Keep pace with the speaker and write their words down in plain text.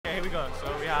sure.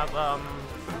 So we have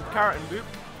C4rrot and Loop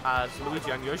as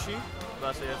Luigi and Yoshi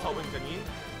versus HotWings+Yee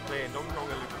playing Donkey Kong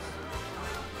and Lucas.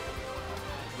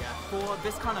 Yeah, for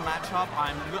this kind of matchup,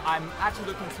 I'm actually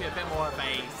looking to see a bit more of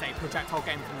a, say, projectile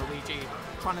game from Luigi,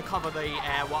 trying to cover the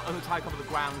air, try to cover the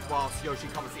ground whilst Yoshi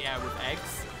covers the air with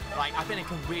eggs. Like, I think it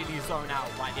can really zone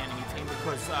out like the enemy team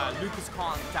because Lucas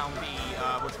can't down the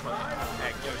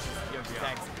Yoshi's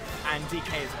eggs, and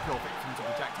DK is a pure victim to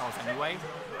projectiles anyway.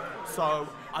 So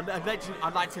I'd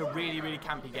like to really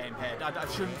campy game here. I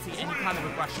shouldn't see any kind of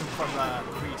aggression from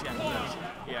Luigi and Yoshi.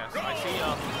 Yeah, so I see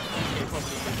DK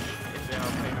probably in their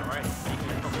favor, right? DK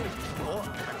probably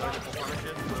support and go for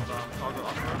punishes with target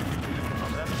up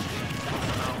there.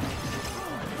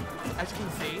 As you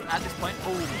can see, at this point,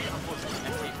 unfortunately,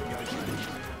 escape from Yoshi.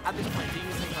 At this point, DK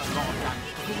is taking a lot of damage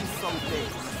because he's so big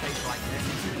on a stage like this.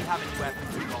 He doesn't have any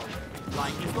weapons to roll.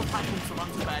 Like, he's got platforms to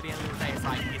run to, but at the end of the day, it's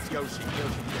like, it's Yoshi.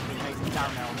 Yoshi makes him down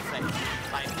there on the stage.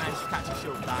 Like, if he managed to catch a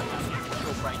shield down, that's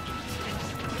still breaking.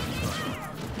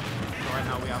 So right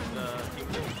now we have the team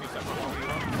 2 separate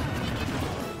 1v1.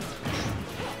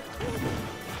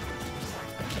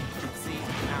 See,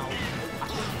 now, I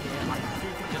do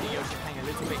think that the Yoshi playing a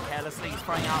little bit carelessly. He's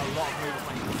throwing out a lot of moves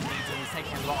when he's needed, and he's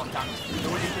taking a lot of damage. He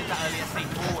already did that earlier,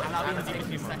 C4, and now he's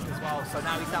taking a second as well. So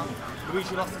now he's down.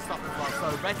 Luigi lost his stock as well.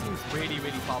 So red team's really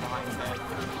far behind there.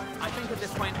 I think at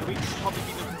this point, Luigi should probably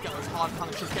be looking to get those hard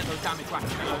punishes, get those damage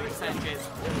racks at early percentages,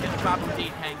 get the grab on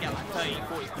DK and get like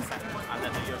 30–40%, and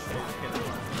then the Yoshi will kill him.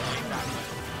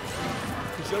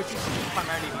 Because Yoshi should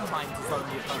primarily be trying to zone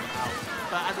the opponent out.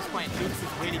 But at this point, Lucas is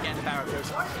really getting the better of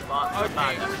Yoshi.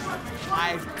 Okay,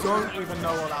 I don't even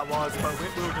know what that was, but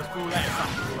we'll let it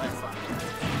slide.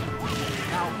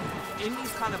 Now, in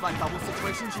these kind of like double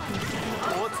situations, you can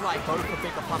afford to like go for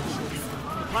bigger punishes.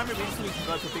 The primary reason you can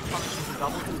go for big punishes and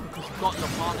doubles is because you've got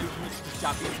your partner who can just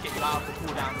jab you to get you out of the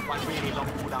cooldown with like really long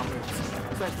cooldown moves.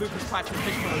 So if Lucas tries to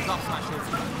pick one of those up smashes,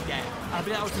 he can get it. And I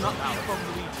believe that was an up out from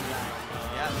Luigi there.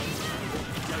 Yeah.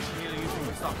 Yoshi really using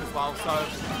the stock as well, so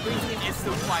green team is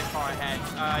still quite far ahead.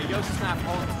 Yoshi's gonna have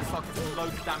hold of the stock, it's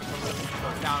loads of damage on the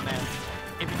goes down there.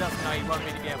 If he doesn't know, he won't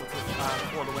really be able to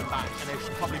score the win back, and they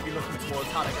should probably be looking towards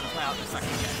how they're gonna play out the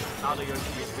second game. Now the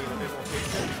Yoshi is being a bit more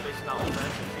patient, spacing out on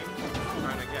their team,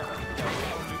 trying to get on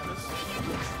Lucas.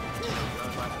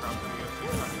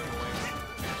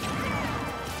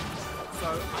 So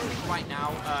I think right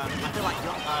now, I feel like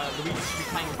Luigi should be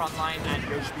playing front line and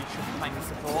Yoshi should be playing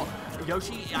support.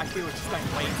 Yoshi, I feel, is just going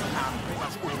way to ham pretty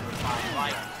much all the time.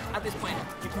 Like, at this point,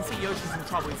 you can see Yoshi's in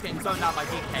trouble. He's getting zoned out by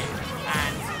DK,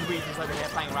 and Luigi's over here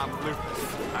playing around with Lucas.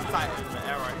 I'm tight in the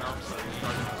air right now, so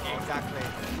exactly.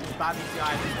 Bad DPI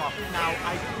as well. Now,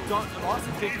 whilst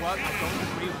it did work, I don't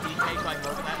agree with DK going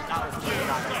over there. That was really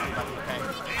bad actually by DK.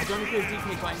 I don't agree with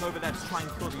DK going over there to try and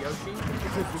kill the Yoshi,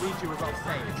 because Luigi was off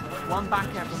stage. One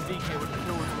back air from DK would have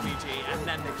killed Luigi, and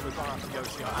then they could have gone after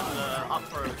Yoshi. And the up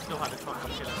throw still had a chance of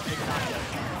killing him. Exactly.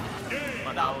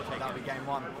 But that will be game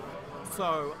 1.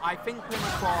 So I think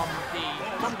from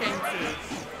game 2,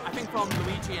 I think from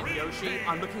Luigi and Yoshi,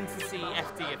 I'm looking to see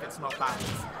FD if it's not banned.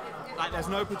 Like, there's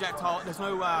no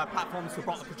platforms to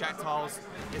block the projectiles.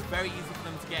 It's very easy for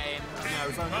them to get in,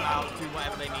 zone them out, do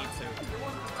whatever they need to.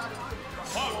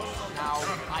 Now,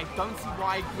 I don't see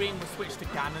why Green was switched to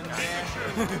Ganon there.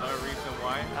 No reason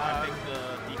why. I think the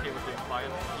DK was doing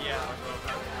fine. Yeah.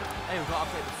 Hey, we've got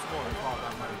to update the score as well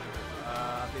that way.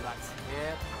 I believe that's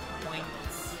here.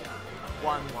 Points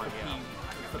 1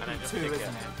 for P2, isn't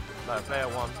it? No, player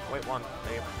 1. Wait, 1.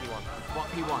 Player P1. What,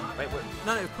 P1? Wait.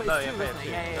 No, it's 2, isn't it?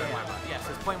 Yeah. Yeah,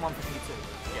 so it's point 1 for P2.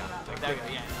 Yeah. There we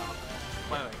go, yeah.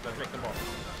 Wait. Go click the ball.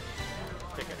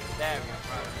 Click it. There we go.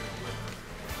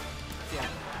 Yeah,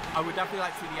 I would definitely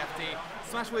like to see the FD.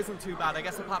 Smash isn't too bad. I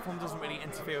guess the platform doesn't really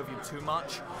interfere with you too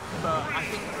much, but I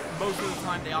think most of the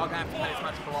time they are going to have to play this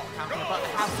match with a lot of counter, but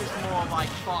they have just more like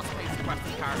fast-paced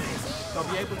aggressive characters. They'll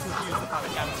be able to use the fact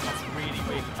that Ganon has really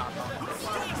bad numbers.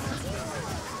 So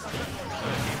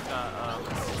it seems that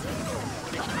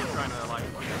Dixie's trying to like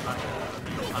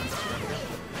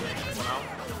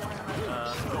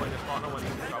supporting his partner when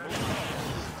he's in trouble.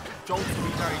 Jolt will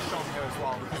be very strong here as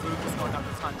well, because Lucas got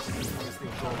enough time to continuously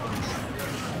absorb him.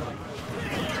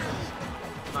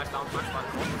 Nice down smash by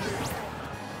the ball.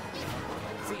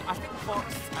 See, I think Fox,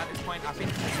 at this point, I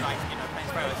think he's like, playing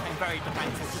very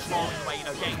defensive, just rolling away,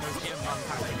 getting those hit and run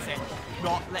tactics in,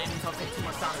 not letting himself take too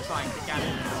much damage, trying to get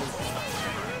in.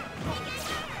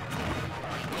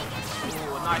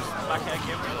 Ooh, nice back air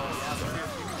give.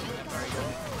 Very good.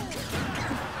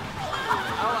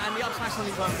 Oh, and the up smash on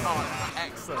his own card.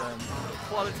 Excellent.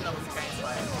 Quality levels of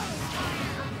gameplay.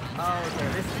 Oh, okay.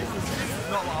 This is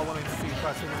not what I wanted to see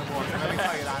first thing in the morning. Let me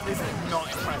tell you that. This is not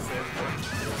impressive.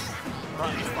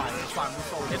 But it's fine. It's fine. We'll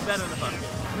solve it. It's better than the first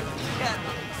game. Yeah.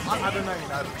 I don't know, you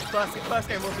know. First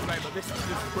game wasn't great, but this is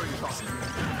pretty strong.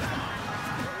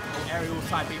 Aerial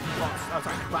side beat from Fox. Oh,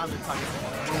 sorry, grounded side beat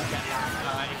from Fox. We'll get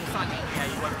that. If you're side beat,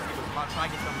 yeah, you won't see as much. I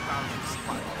get them grounded.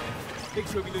 Big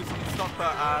should be losing in stock,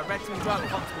 but Red Team got a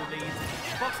comfortable lead.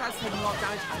 Fox has taken a lot of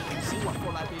damage, and we see what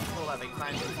thought that'd be before that they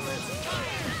managed to live.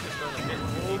 Just doing a bit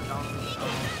more down.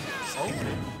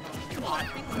 Oh, I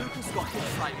think Lucas got hit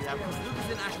slightly there because Lucas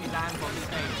didn't actually land on the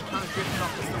stage. Kind of drifted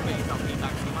off the still being up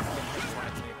feedback, so he must have been hit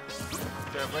slightly.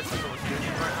 The Red Team was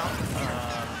doing right now,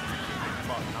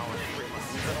 but now it's pretty much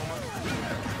even almost.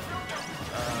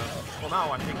 Well,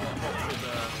 now I think Fox should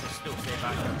still stay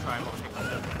back and try and not take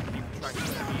the keep trying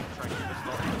to keep the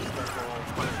stop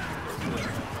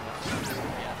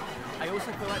I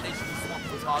also feel like they should be swapping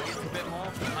the targets a bit more.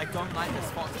 I don't like the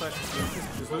Fox versus Lucas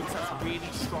because Lucas has really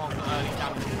strong early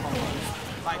damage combos.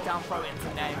 Like down throw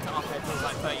into net into up air feels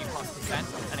like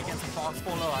 30+%, and against a fast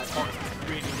faller like Fox is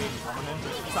really dominant.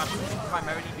 So I think we should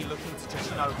primarily be looking to just,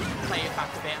 you know, play it back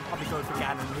a bit and probably go for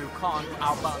Ganon, who can't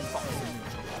outbutton Fox in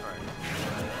neutral. Right.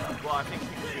 Well, I think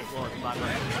people should go with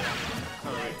Laburnam.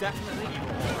 Definitely.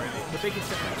 The biggest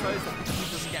difference though is that he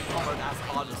doesn't get comboed as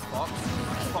hard as Fox.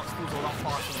 Fox pulls a lot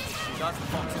faster than he does.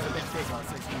 Fox is a bit bigger,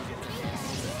 so it's easier to hit.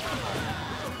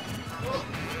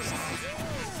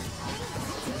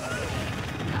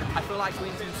 I feel like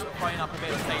Linton's throwing up a bit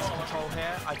of stage control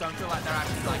here. I don't feel like they're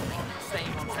actually like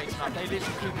staying on stage now. They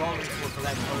literally keep rolling towards the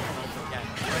ledge over and over again.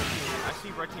 I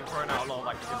see Red Team throwing out a lot of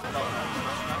like just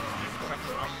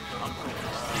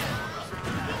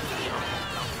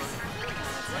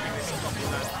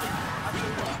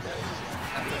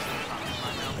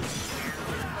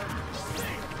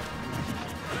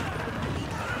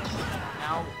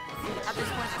now, at this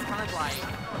point, it's kind of like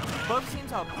both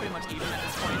teams are pretty much even at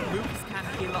this point. Lucas can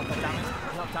heal up the damage,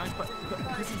 but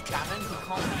because he's Ganon, he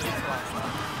can't utilize that.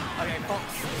 Okay, Fox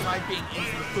tried being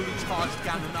into the fully charged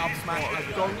Ganon up smash. I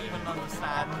don't even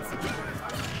understand. So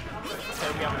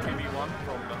we have a 2v1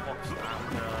 from the Fox and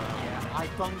I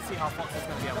don't see how Fox is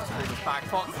going to be able to pull this back.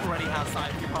 Fox already has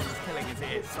side few problems killing as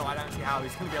it is, so I don't see how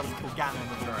he's going to be able to pull Ganon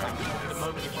with the attack. the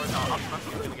moment he throws out up smash,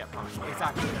 he's going to get punished.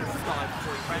 Exactly, because it's not like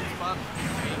before he friends, but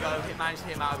there you go, he managed to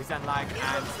hit him out of his end lag,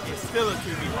 and it's still a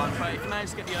 2v1, but if he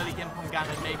managed to get the early gimp on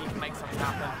Ganon, maybe he can make something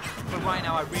happen. But right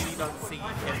now, I really don't see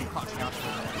him clutching out of it.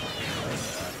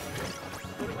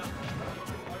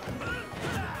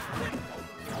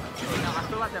 Now, I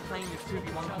feel like they're playing this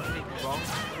 2v1 completely wrong.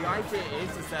 The idea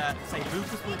is that, say,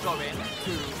 Lucas will go in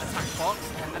to attack Fox,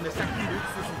 and the second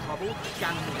Lucas is in trouble,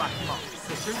 Ganon will back him up.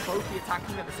 They shouldn't both be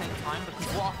attacking at the same time, because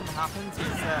what often happens is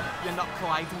you end up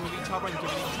colliding with each other and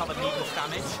giving each other needless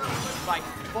damage. Like,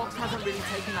 Fox hasn't really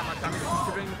taken that much damage,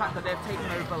 considering the fact that they've taken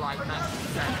over, like, 90%.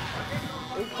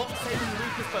 Oh, Fox saving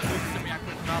Lucas, but Lucas didn't react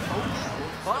quick enough.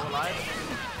 What?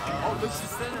 Oh, Lucas is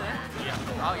still in there?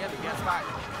 Yeah. Oh, yeah, but he gets back.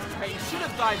 Hey, he should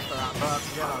have died for that, but,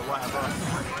 you know, whatever.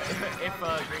 if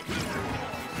Green Team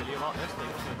really a lot this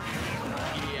thing should.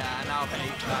 Yeah, now that'll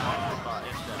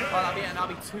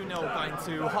be 2-0 going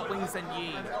to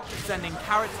HotWings+Yee, sending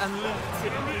Carrots and Luke to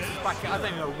the losers bracket. I don't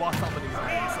even know what's up with these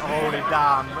names. Holy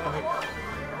damn.